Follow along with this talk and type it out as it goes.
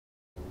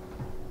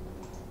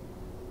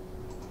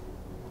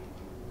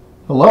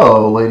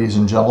Hello, ladies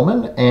and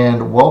gentlemen,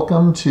 and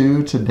welcome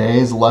to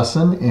today's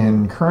lesson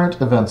in current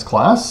events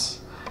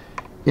class.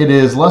 It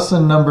is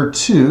lesson number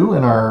 2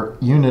 in our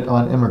unit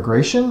on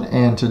immigration,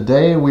 and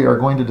today we are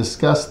going to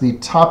discuss the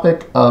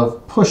topic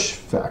of push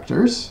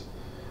factors.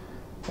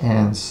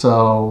 And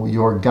so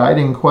your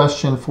guiding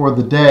question for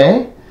the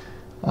day,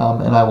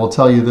 and I will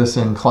tell you this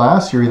in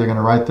class, you're either going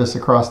to write this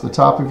across the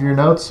top of your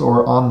notes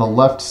or on the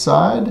left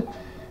side,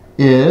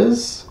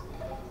 is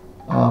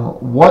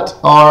what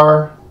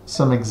are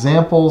some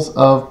examples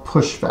of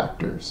push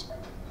factors?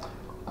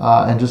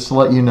 And just to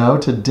let you know,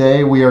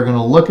 today we are going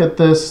to look at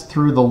this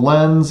through the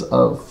lens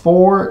of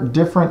 4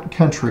 different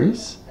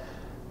countries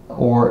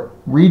or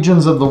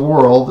regions of the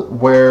world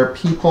where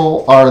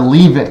people are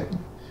leaving.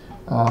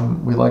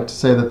 We like to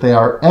say that they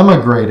are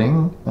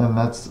emigrating, and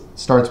that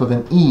starts with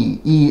an E,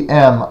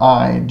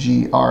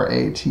 E-M-I-G-R-A-T-I-N-G.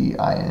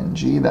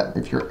 That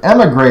if you're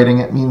emigrating,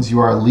 it means you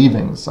are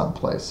leaving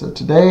someplace. So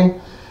today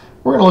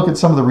we're going to look at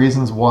some of the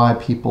reasons why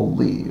people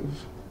leave.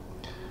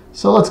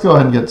 So let's go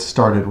ahead and get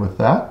started with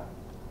that.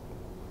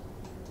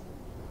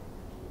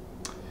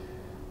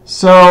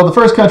 So the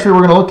first country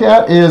we're going to look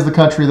at is the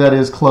country that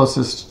is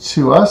closest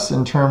to us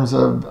in terms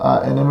of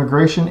an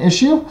immigration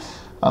issue.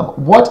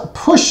 What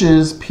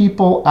pushes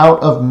people out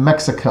of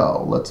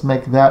Mexico? Let's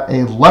make that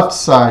a left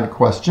side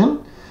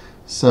question.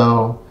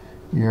 So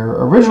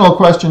your original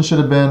question should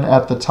have been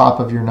at the top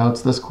of your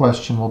notes. This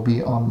question will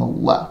be on the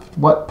left.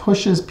 What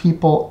pushes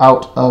people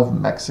out of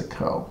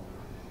Mexico?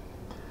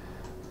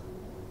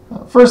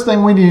 First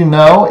thing we need to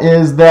know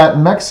is that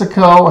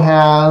Mexico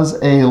has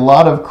a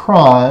lot of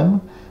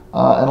crime,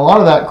 and a lot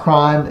of that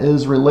crime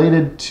is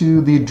related to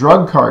the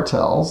drug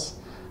cartels.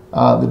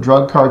 The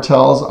drug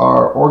cartels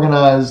are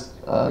organized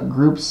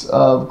groups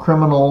of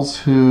criminals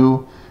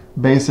who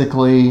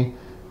basically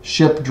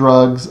ship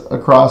drugs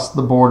across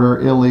the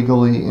border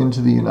illegally into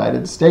the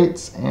United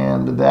States,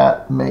 and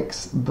that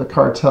makes the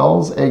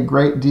cartels a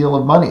great deal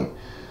of money.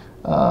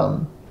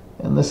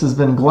 And this has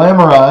been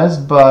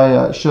glamorized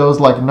by shows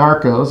like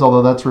Narcos,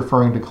 although that's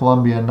referring to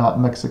Colombia, not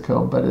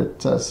Mexico, but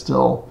it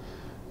still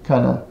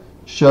kind of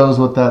shows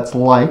what that's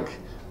like.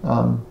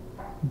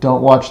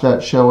 Don't watch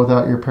that show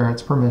without your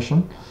parents'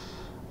 permission.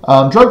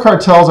 Drug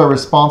cartels are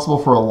responsible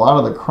for a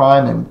lot of the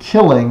crime and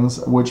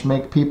killings, which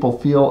make people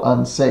feel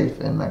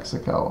unsafe in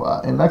Mexico.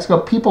 In Mexico,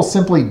 people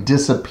simply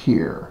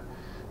disappear.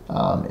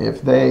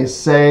 If they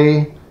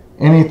say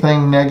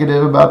anything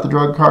negative about the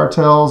drug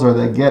cartels or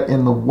they get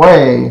in the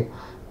way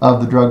of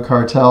the drug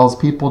cartels,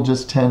 people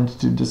just tend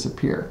to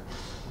disappear.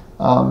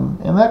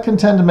 And that can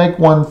tend to make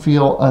one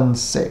feel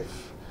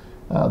unsafe.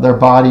 Their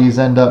bodies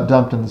end up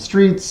dumped in the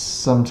streets.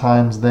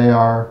 Sometimes they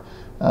are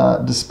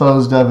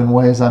disposed of in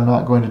ways I'm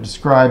not going to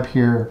describe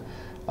here.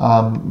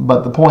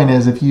 But the point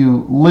is, if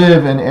you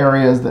live in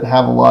areas that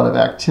have a lot of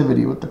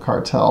activity with the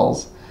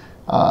cartels,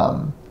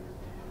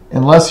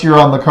 unless you're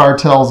on the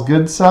cartel's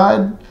good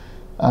side,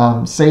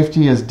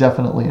 safety is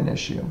definitely an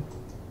issue.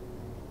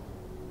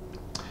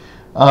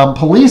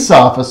 Police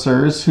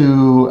officers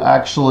who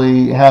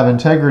actually have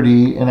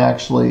integrity and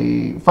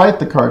actually fight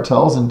the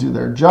cartels and do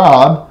their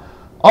job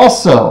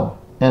also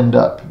end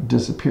up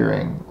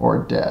disappearing or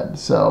dead.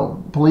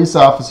 So police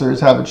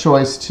officers have a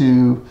choice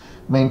to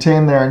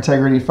maintain their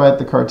integrity, fight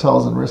the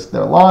cartels, and risk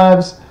their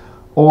lives,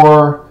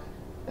 or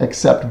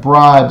accept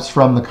bribes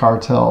from the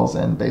cartels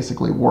and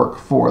basically work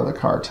for the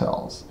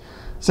cartels.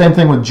 Same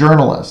thing with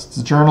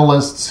journalists.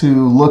 Journalists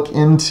who look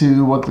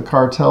into what the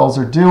cartels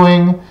are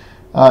doing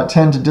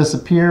tend to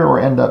disappear or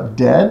end up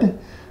dead.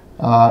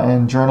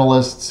 And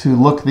journalists who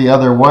look the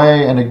other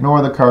way and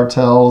ignore the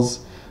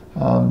cartels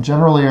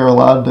generally are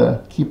allowed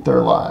to keep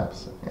their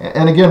lives.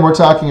 And again, we're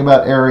talking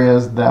about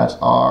areas that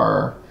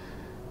are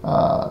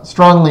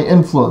strongly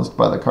influenced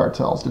by the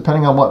cartels.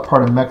 Depending on what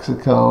part of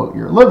Mexico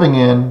you're living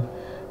in,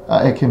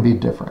 it can be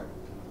different.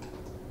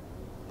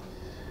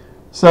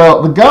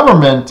 So the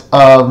government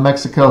of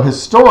Mexico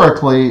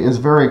historically is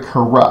very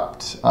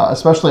corrupt,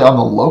 especially on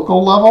the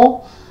local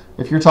level.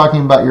 If you're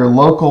talking about your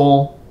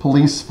local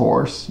police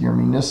force, your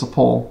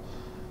municipal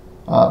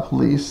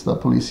police, the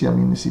Policía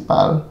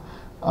Municipal,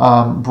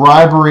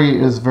 bribery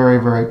is very,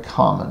 very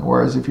common.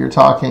 Whereas if you're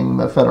talking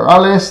the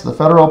federales, the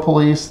federal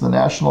police, the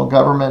national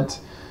government,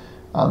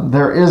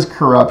 there is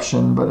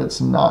corruption, but it's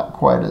not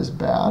quite as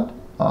bad.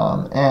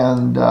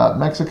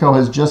 Mexico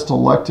has just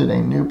elected a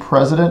new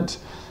president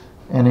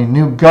and a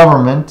new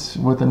government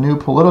with a new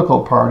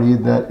political party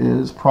that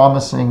is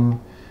promising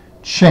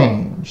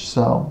change.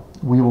 So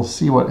we will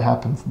see what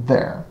happens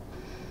there.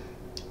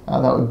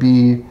 That would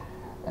be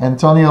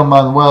Antonio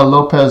Manuel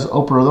López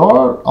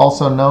Obrador,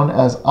 also known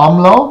as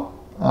AMLO.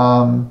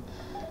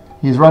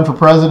 He's run for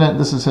president.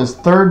 This is his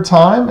 3rd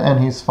time,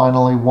 and he's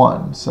finally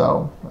won.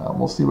 So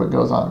we'll see what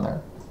goes on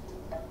there.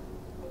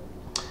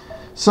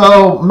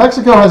 So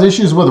Mexico has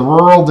issues with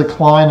rural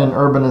decline and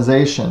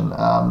urbanization.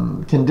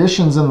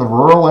 Conditions in the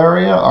rural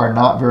area are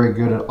not very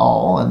good at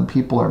all, and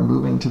people are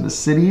moving to the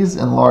cities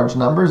in large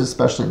numbers,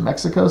 especially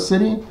Mexico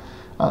City.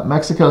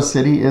 Mexico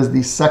City is the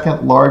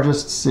 2nd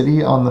largest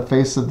city on the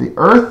face of the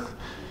earth.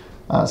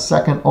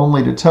 second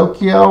only to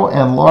Tokyo,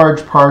 and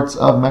large parts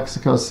of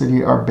Mexico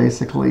City are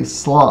basically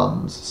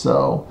slums.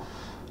 So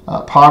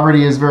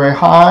poverty is very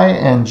high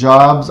and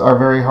jobs are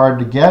very hard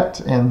to get,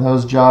 and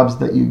those jobs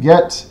that you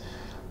get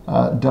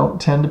don't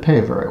tend to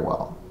pay very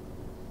well.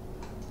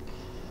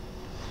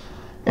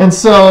 And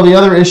so the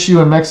other issue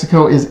in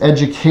Mexico is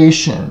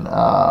education.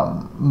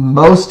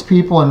 Most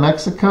people in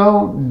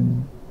Mexico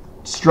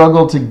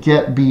struggle to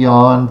get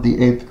beyond the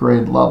 8th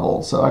grade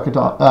level. So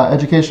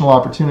educational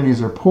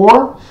opportunities are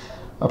poor.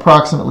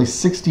 Approximately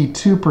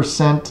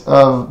 62%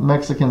 of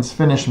Mexicans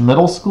finish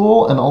middle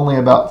school, and only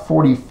about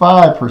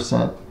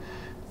 45%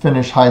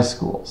 finish high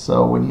school.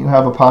 So when you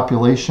have a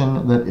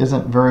population that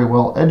isn't very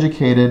well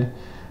educated,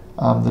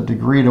 the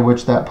degree to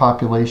which that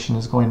population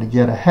is going to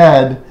get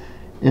ahead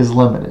is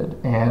limited.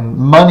 And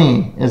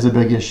money is a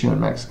big issue in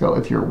Mexico.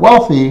 If you're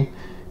wealthy,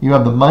 you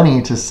have the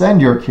money to send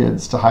your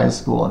kids to high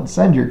school and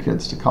send your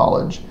kids to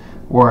college,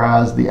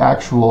 whereas the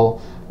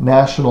actual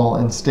national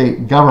and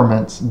state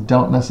governments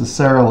don't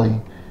necessarily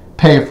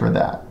pay for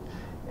that.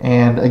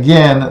 And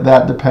again,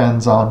 that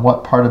depends on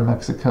what part of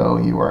Mexico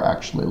you are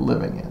actually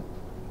living in.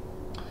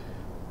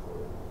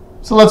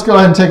 So let's go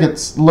ahead and take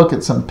a look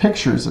at some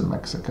pictures of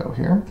Mexico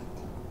here.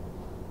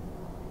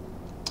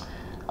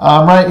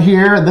 Right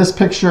here, this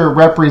picture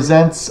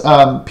represents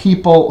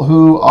people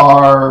who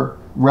are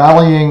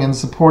rallying in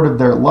support of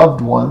their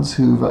loved ones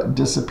who've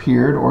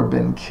disappeared or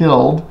been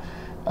killed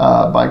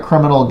by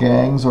criminal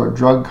gangs or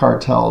drug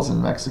cartels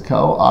in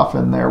Mexico.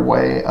 Often their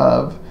way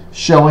of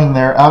showing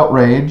their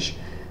outrage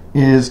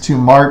is to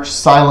march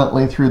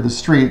silently through the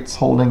streets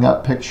holding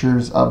up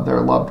pictures of their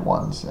loved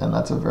ones, and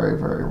that's a very,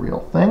 very real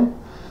thing.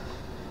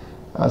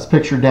 This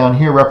picture down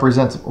here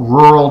represents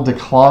rural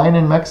decline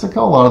in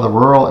Mexico. A lot of the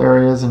rural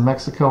areas in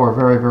Mexico are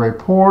very, very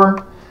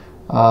poor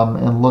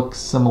and look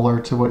similar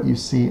to what you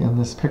see in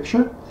this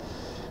picture.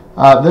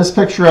 This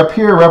picture up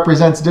here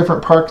represents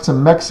different parts of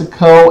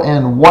Mexico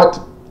and what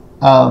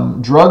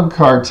drug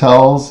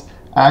cartels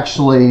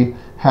actually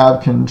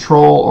have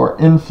control or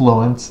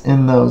influence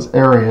in those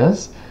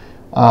areas.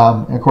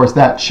 Of course,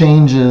 that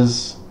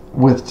changes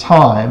with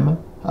time.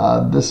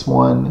 This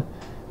one,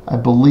 I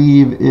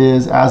believe,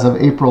 is as of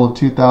April of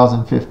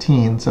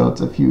 2015, so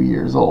it's a few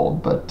years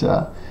old. But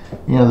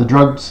the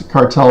drug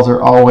cartels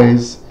are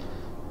always,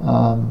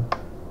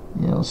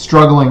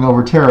 struggling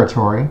over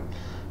territory.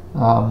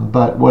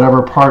 But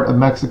whatever part of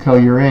Mexico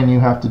you're in, you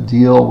have to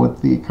deal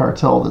with the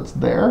cartel that's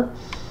there.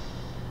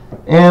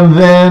 And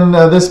then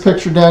this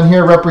picture down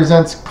here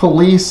represents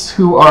police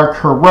who are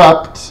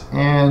corrupt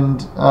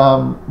and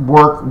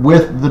work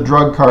with the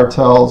drug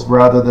cartels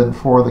rather than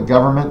for the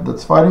government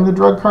that's fighting the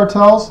drug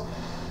cartels.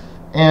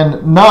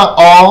 And not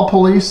all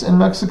police in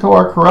Mexico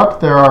are corrupt.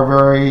 There are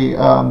very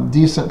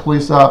decent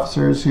police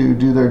officers who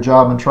do their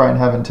job and try and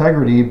have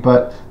integrity,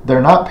 but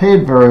they're not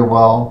paid very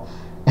well,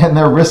 and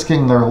they're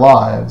risking their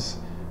lives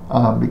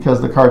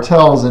because the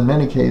cartels in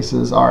many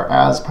cases are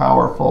as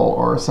powerful,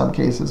 or in some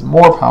cases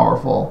more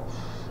powerful,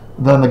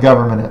 than the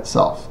government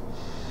itself.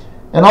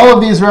 And all of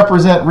these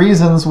represent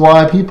reasons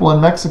why people in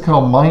Mexico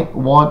might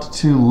want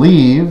to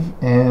leave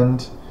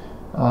and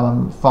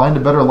find a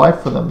better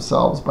life for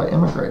themselves by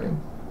immigrating.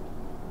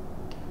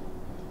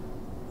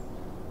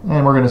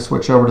 And we're going to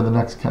switch over to the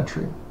next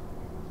country.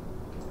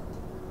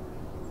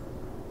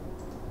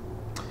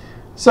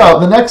 So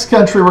the next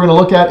country we're going to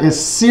look at is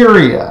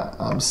Syria.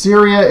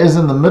 Syria is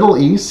in the Middle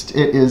East.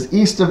 It is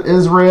east of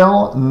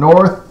Israel,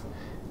 north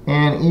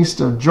and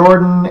east of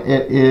Jordan.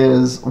 It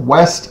is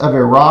west of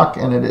Iraq,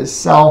 and it is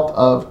south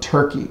of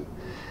Turkey.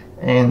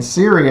 And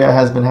Syria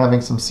has been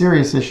having some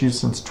serious issues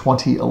since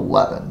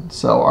 2011.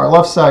 So our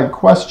left side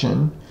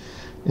question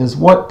is,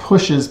 what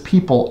pushes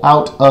people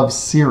out of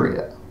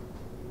Syria?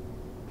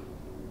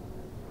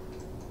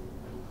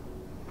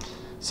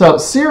 So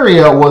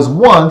Syria was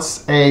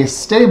once a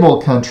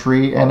stable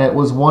country, and it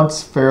was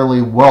once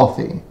fairly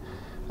wealthy.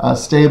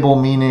 Stable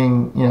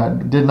meaning,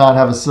 did not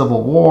have a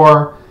civil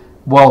war.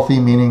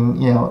 Wealthy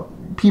meaning,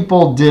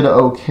 people did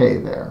okay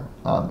there.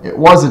 It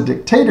was a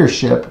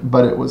dictatorship,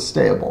 but it was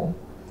stable.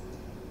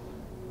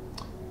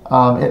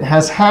 It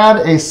has had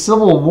a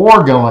civil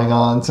war going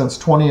on since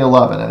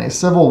 2011, and a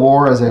civil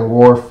war is a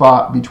war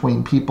fought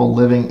between people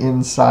living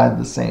inside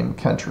the same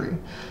country.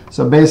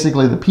 So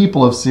basically, the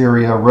people of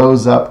Syria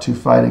rose up to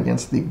fight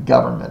against the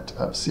government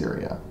of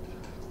Syria.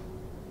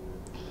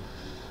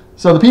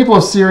 So the people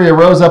of Syria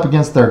rose up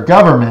against their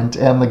government,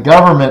 and the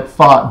government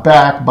fought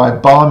back by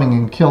bombing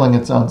and killing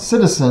its own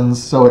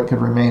citizens so it could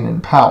remain in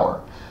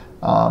power.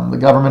 The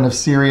government of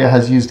Syria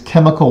has used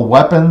chemical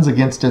weapons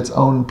against its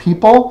own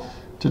people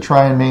to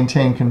try and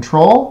maintain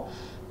control.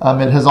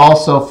 It has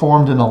also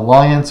formed an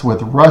alliance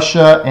with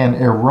Russia and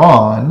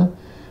Iran,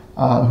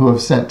 who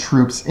have sent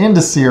troops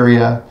into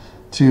Syria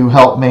to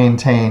help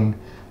maintain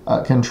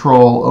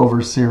control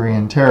over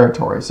Syrian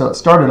territory. So it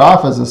started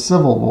off as a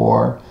civil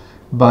war,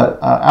 but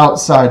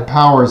outside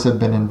powers have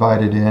been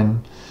invited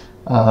in,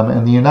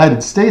 and the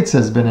United States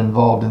has been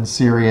involved in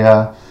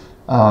Syria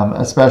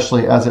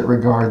especially as it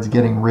regards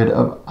getting rid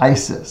of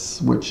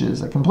ISIS, which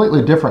is a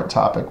completely different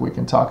topic we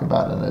can talk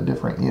about in a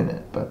different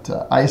unit. But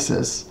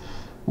ISIS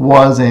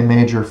was a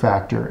major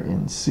factor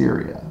in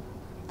Syria.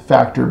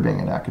 Factor being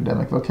an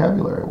academic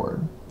vocabulary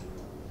word.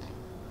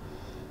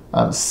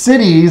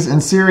 Cities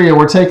in Syria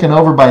were taken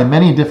over by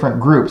many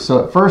different groups.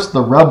 So at first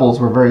the rebels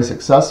were very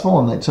successful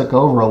and they took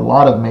over a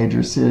lot of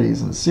major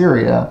cities in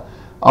Syria,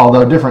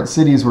 although different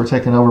cities were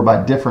taken over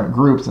by different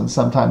groups, and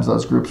sometimes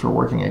those groups were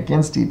working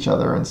against each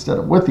other instead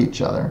of with each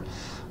other.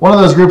 One of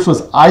those groups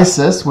was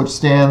ISIS, which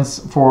stands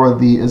for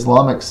the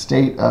Islamic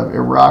State of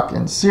Iraq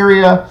and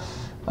Syria.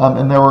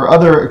 And there were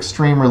other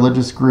extreme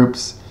religious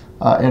groups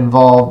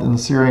involved in the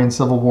Syrian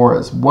civil war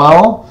as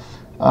well.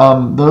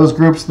 Those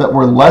groups that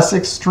were less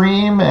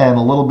extreme and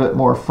a little bit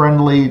more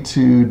friendly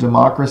to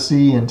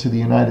democracy and to the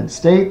United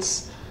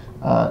States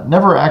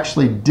never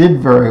actually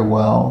did very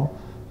well.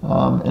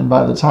 And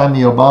by the time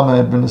the Obama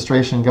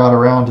administration got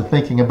around to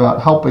thinking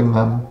about helping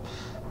them,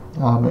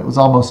 it was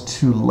almost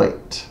too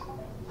late.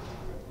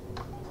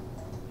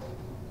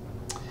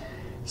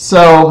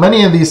 So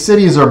many of these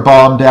cities are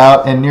bombed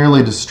out and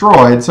nearly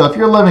destroyed. So if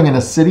you're living in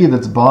a city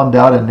that's bombed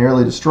out and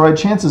nearly destroyed,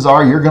 chances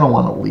are you're going to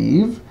want to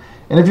leave.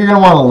 And if you're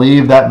going to want to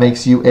leave, that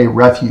makes you a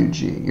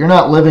refugee. You're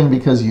not living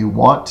because you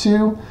want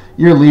to.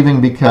 You're leaving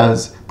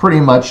because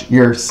pretty much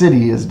your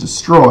city is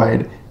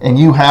destroyed and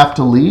you have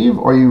to leave,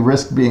 or you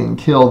risk being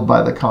killed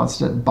by the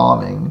constant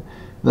bombing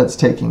that's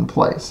taking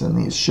place in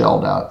these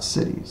shelled out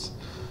cities.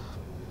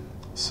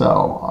 So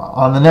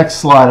on the next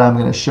slide, I'm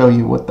going to show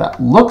you what that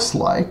looks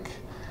like.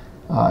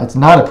 It's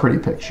not a pretty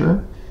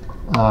picture,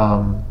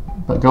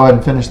 but go ahead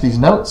and finish these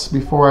notes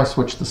before I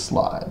switch the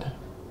slide.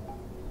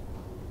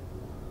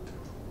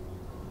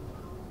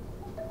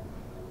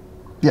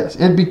 Yes,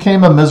 it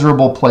became a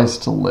miserable place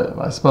to live.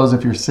 I suppose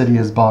if your city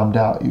is bombed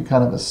out, you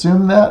kind of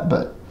assume that,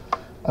 but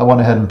I went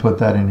ahead and put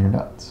that in your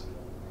notes.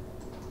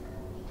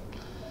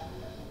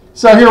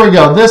 So here we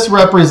go. This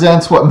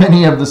represents what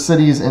many of the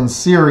cities in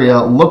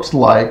Syria looked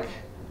like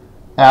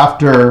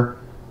after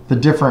the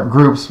different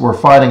groups were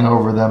fighting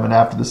over them and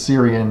after the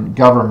Syrian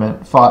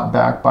government fought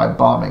back by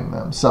bombing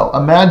them. So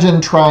imagine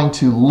trying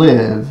to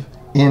live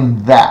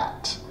in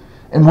that.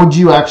 And would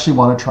you actually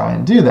want to try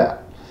and do that?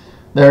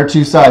 There are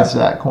two sides to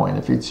that coin.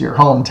 If it's your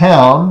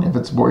hometown, if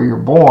it's where you're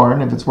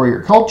born, if it's where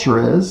your culture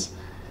is,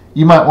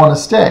 you might want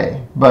to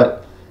stay.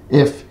 But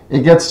if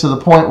it gets to the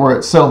point where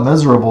it's so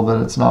miserable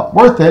that it's not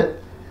worth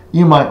it,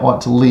 you might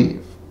want to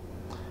leave.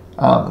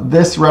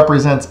 This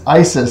represents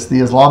ISIS, the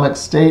Islamic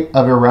State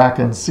of Iraq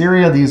and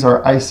Syria. These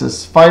are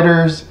ISIS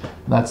fighters.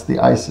 That's the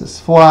ISIS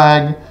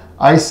flag.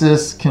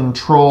 ISIS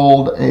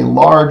controlled a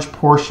large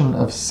portion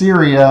of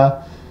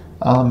Syria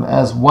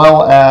as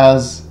well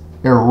as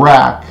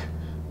Iraq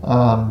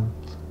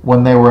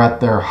when they were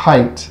at their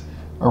height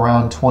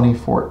around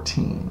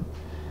 2014.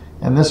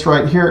 And this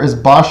right here is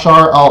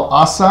Bashar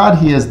al-Assad.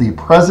 He is the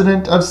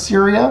president of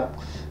Syria.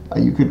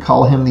 You could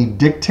call him the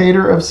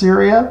dictator of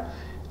Syria.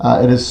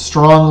 It is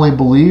strongly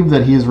believed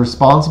that he is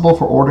responsible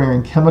for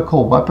ordering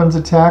chemical weapons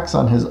attacks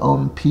on his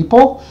own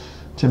people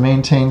to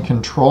maintain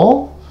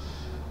control.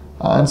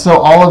 And so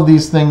all of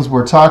these things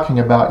we're talking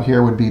about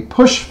here would be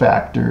push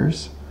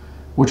factors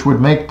which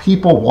would make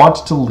people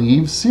want to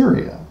leave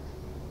Syria.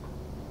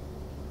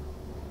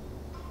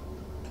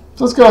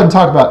 So let's go ahead and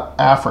talk about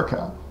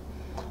Africa.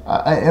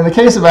 In the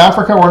case of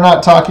Africa, we're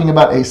not talking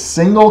about a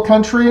single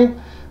country.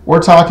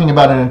 We're talking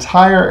about an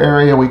entire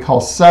area we call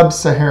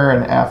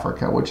sub-Saharan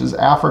Africa, which is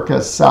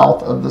Africa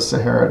south of the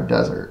Sahara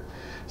Desert.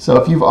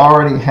 So if you've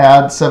already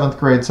had 7th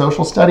grade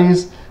social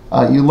studies,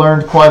 you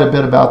learned quite a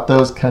bit about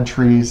those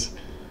countries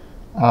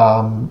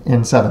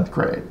in 7th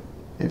grade.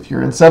 If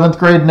you're in 7th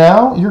grade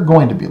now, you're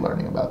going to be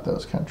learning about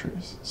those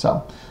countries.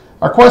 So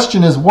our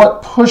question is,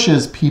 what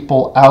pushes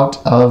people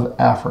out of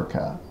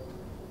Africa?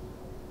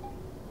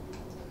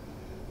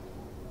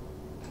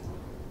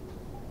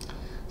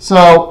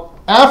 So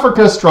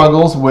Africa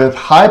struggles with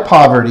high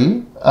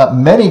poverty.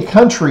 Many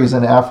countries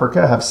in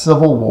Africa have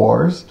civil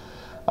wars.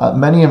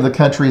 Many of the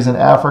countries in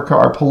Africa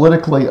are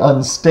politically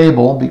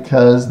unstable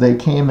because they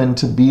came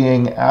into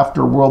being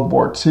after World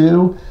War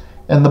II.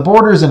 And the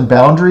borders and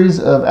boundaries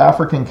of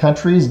African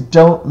countries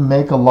don't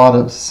make a lot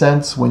of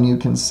sense when you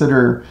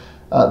consider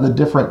the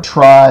different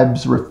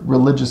tribes,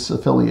 religious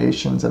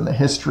affiliations, and the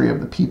history of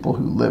the people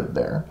who live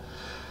there.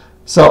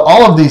 So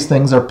all of these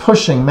things are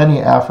pushing many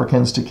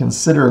Africans to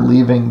consider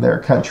leaving their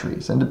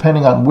countries. And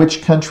depending on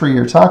which country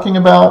you're talking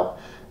about,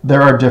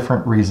 there are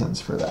different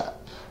reasons for that.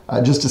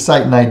 Just to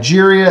cite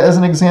Nigeria as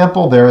an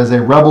example, there is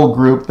a rebel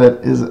group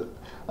that is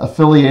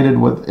affiliated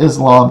with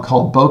Islam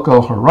called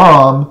Boko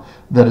Haram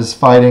that is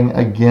fighting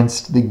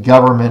against the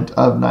government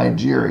of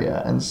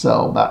Nigeria. And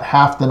so about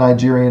half the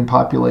Nigerian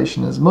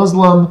population is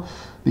Muslim,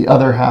 the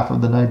other half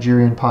of the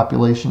Nigerian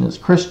population is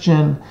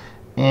Christian,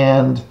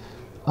 and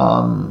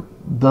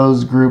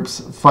those groups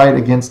fight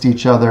against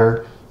each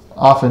other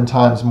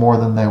oftentimes more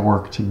than they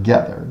work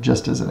together,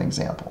 just as an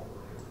example.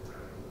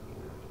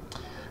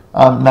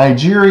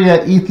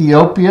 Nigeria,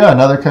 Ethiopia,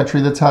 another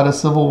country that's had a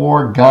civil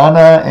war,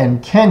 Ghana,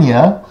 and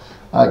Kenya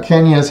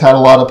Kenya has had a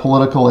lot of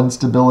political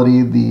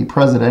instability. The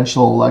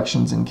presidential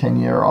elections in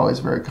Kenya are always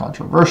very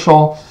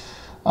controversial.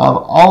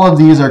 All of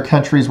these are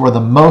countries where the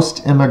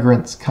most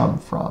immigrants come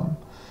from.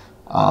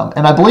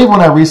 And I believe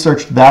when I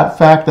researched that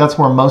fact, that's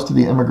where most of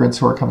the immigrants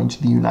who are coming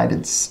to the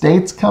United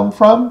States come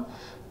from.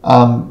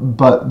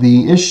 But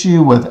the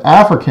issue with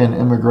African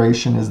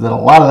immigration is that a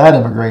lot of that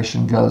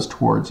immigration goes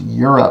towards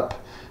Europe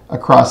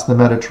across the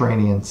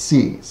Mediterranean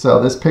Sea.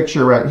 So this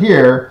picture right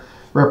here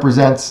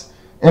represents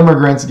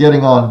immigrants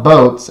getting on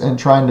boats and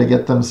trying to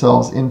get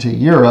themselves into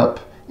Europe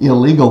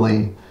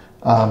illegally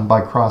by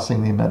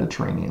crossing the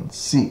Mediterranean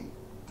Sea.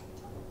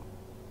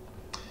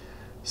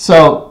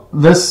 So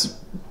this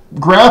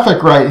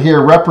graphic right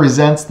here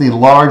represents the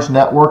large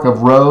network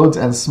of roads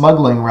and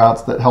smuggling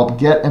routes that help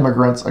get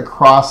immigrants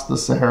across the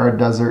Sahara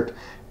Desert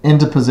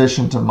into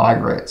position to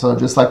migrate. So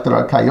just like there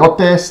are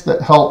coyotes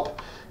that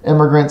help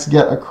immigrants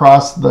get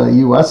across the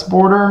U.S.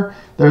 border,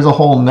 there's a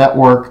whole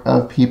network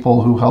of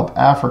people who help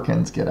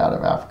Africans get out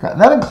of Africa.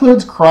 And that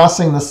includes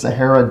crossing the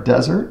Sahara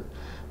Desert,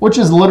 which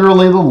is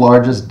literally the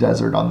largest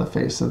desert on the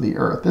face of the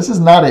earth. This is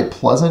not a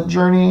pleasant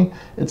journey.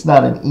 It's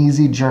not an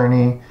easy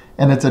journey.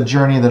 And it's a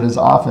journey that is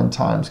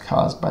oftentimes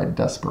caused by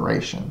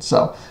desperation.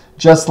 So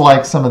just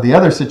like some of the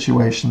other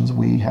situations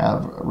we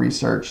have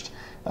researched,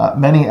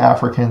 many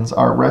Africans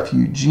are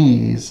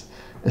refugees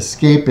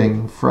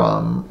escaping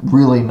from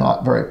really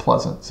not very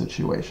pleasant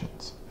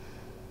situations.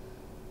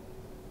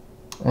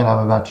 And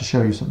I'm about to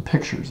show you some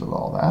pictures of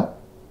all that.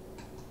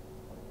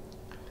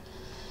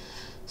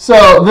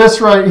 So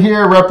this right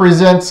here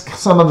represents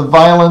some of the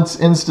violence,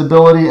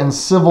 instability, and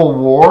civil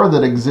war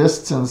that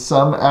exists in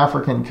some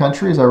African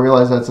countries. I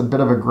realize that's a bit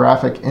of a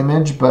graphic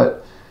image,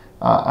 but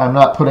I'm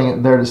not putting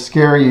it there to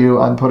scare you.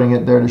 I'm putting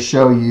it there to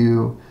show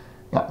you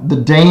the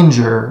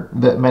danger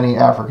that many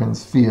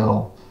Africans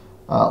feel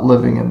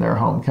living in their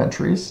home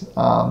countries.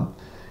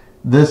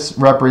 This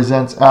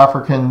represents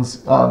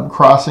Africans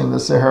crossing the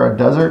Sahara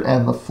Desert,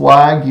 and the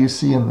flag you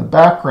see in the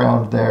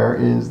background there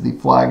is the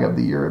flag of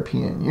the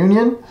European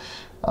Union.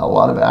 A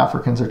lot of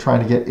Africans are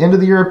trying to get into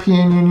the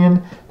European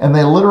Union, and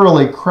they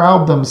literally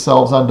crowd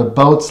themselves onto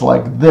boats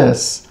like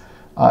this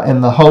in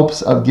the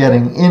hopes of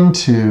getting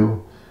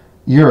into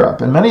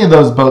Europe. And many of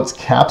those boats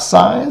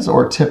capsize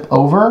or tip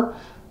over,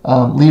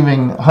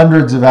 leaving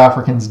hundreds of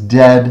Africans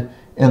dead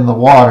in the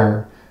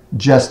water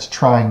just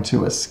trying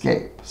to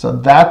escape. So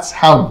that's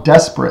how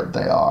desperate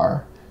they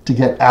are to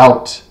get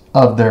out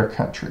of their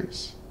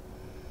countries.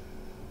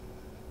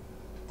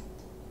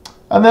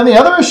 And then the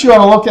other issue I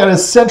want to look at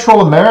is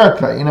Central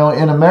America. You know,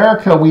 in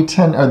America, we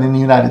tend, or in the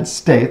United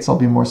States, I'll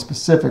be more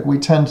specific, we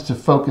tend to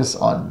focus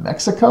on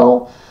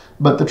Mexico.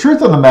 But the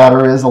truth of the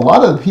matter is a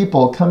lot of the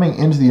people coming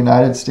into the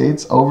United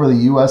States over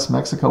the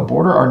U.S.-Mexico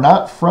border are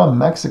not from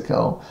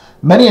Mexico.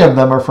 Many of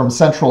them are from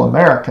Central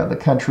America, the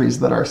countries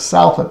that are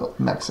south of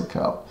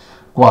Mexico.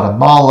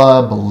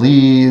 Guatemala,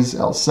 Belize,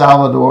 El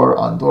Salvador,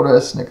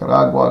 Honduras,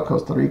 Nicaragua,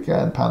 Costa Rica,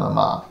 and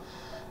Panama.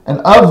 And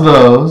of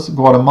those,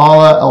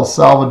 Guatemala, El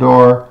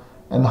Salvador,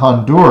 and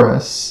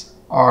Honduras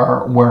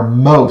are where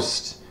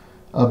most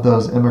of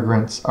those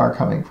immigrants are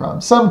coming from.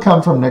 Some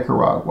come from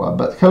Nicaragua,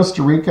 but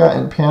Costa Rica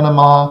and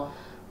Panama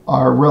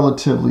are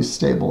relatively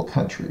stable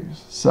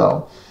countries.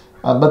 So,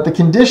 but the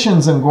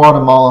conditions in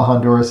Guatemala,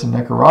 Honduras, and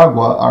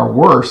Nicaragua are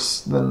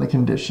worse than the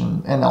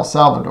condition in El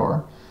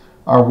Salvador,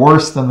 are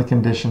worse than the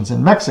conditions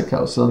in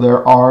Mexico. So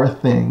there are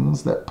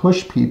things that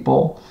push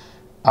people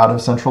out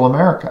of Central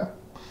America.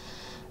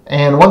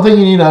 And one thing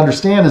you need to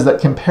understand is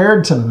that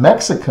compared to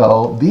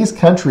Mexico, these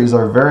countries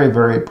are very,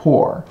 very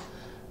poor.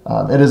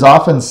 It is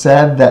often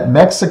said that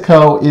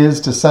Mexico is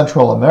to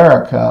Central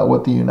America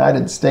what the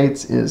United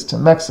States is to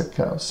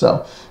Mexico.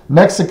 So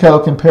Mexico,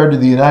 compared to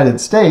the United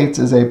States,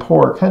 is a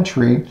poor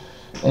country,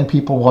 and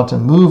people want to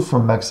move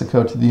from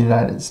Mexico to the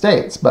United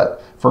States.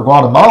 But for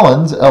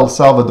Guatemalans, El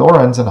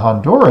Salvadorans, and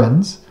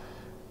Hondurans,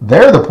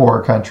 they're the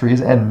poor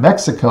countries, and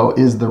Mexico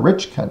is the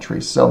rich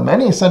country. So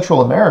many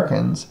Central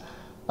Americans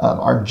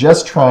are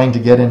just trying to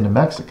get into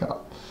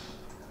Mexico.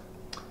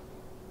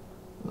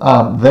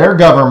 Their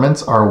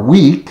governments are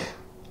weak,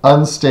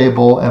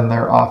 unstable, and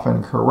they're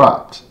often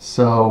corrupt.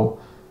 So,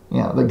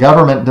 you know, the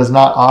government does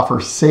not offer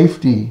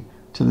safety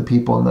to the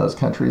people in those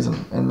countries.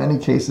 And in many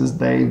cases,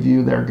 they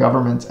view their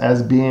governments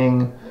as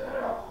being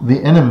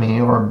the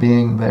enemy or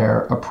being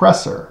their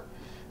oppressor.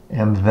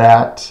 And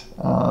that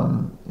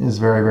is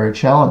very, very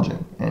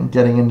challenging. And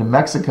getting into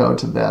Mexico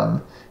to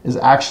them is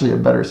actually a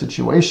better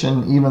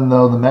situation, even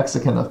though the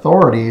Mexican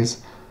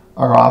authorities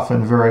are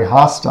often very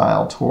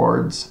hostile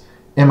towards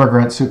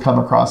immigrants who come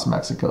across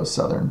Mexico's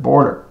southern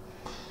border.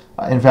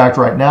 In fact,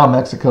 right now,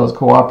 Mexico is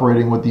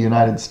cooperating with the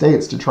United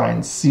States to try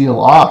and seal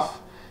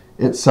off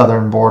its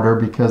southern border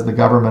because the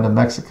government of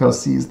Mexico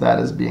sees that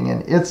as being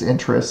in its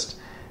interest,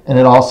 and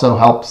it also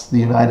helps the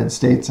United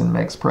States and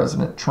makes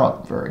President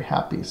Trump very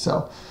happy.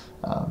 So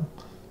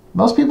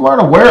most people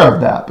aren't aware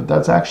of that, but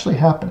that's actually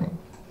happening.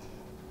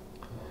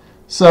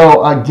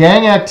 So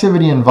gang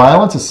activity and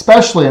violence,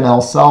 especially in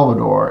El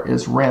Salvador,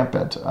 is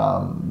rampant.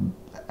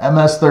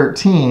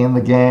 MS-13,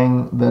 the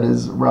gang that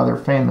is rather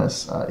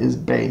famous, is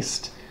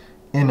based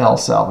in El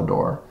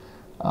Salvador.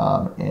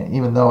 And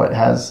even though it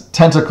has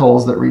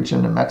tentacles that reach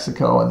into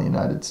Mexico and the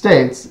United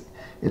States,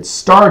 it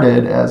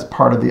started as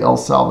part of the El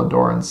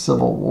Salvadoran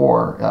Civil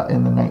War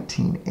in the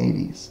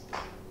 1980s.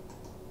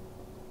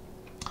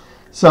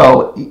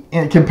 So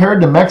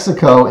compared to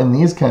Mexico, in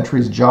these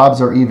countries,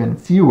 jobs are even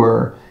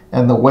fewer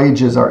and the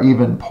wages are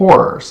even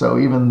poorer. So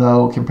even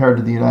though compared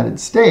to the United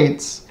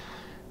States,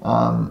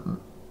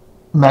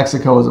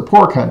 Mexico is a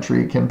poor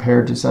country,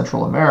 compared to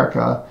Central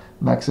America,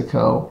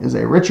 Mexico is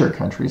a richer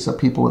country. So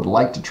people would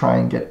like to try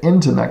and get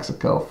into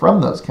Mexico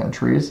from those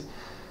countries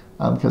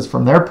because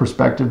from their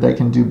perspective, they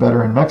can do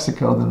better in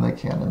Mexico than they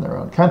can in their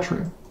own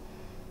country.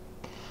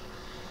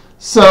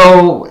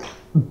 So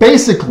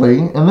basically,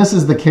 and this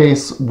is the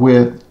case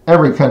with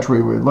every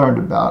country we learned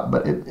about,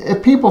 but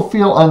if people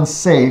feel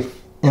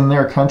unsafe in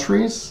their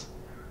countries,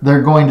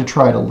 they're going to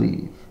try to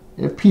leave.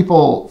 If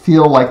people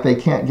feel like they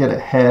can't get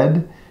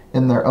ahead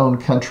in their own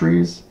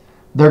countries,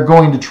 they're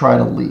going to try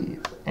to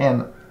leave.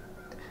 And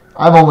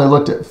I've only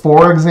looked at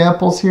 4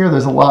 examples here.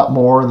 There's a lot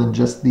more than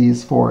just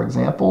these 4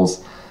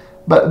 examples.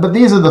 But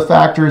these are the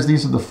factors,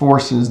 these are the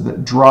forces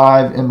that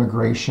drive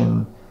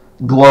immigration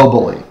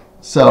globally.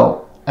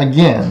 So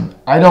again,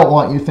 I don't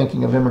want you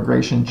thinking of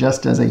immigration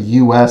just as a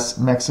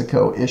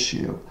U.S.-Mexico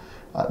issue.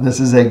 This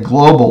is a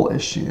global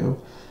issue.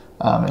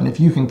 And if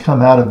you can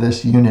come out of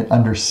this unit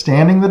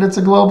understanding that it's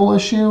a global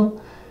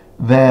issue,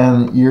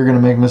 then you're going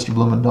to make Mr.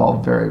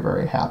 Blumendahl very,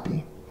 very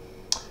happy.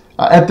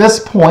 At this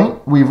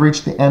point, we've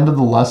reached the end of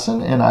the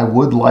lesson, and I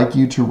would like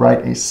you to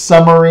write a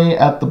summary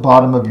at the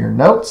bottom of your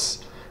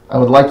notes. I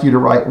would like you to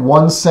write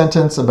 1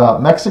 sentence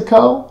about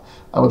Mexico.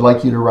 I would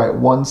like you to write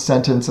 1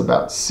 sentence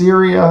about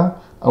Syria.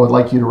 I would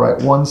like you to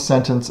write 1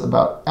 sentence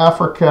about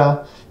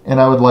Africa. And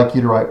I would like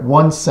you to write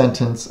 1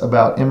 sentence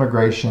about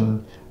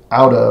immigration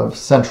out of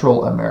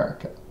Central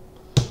America.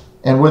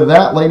 And with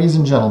that, ladies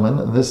and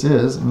gentlemen, this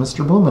is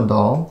Mr.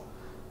 Blumendahl,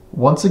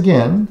 once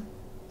again,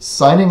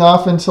 signing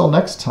off until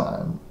next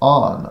time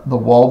on the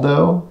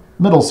Waldo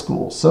Middle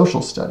School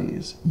Social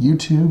Studies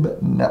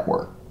YouTube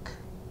Network.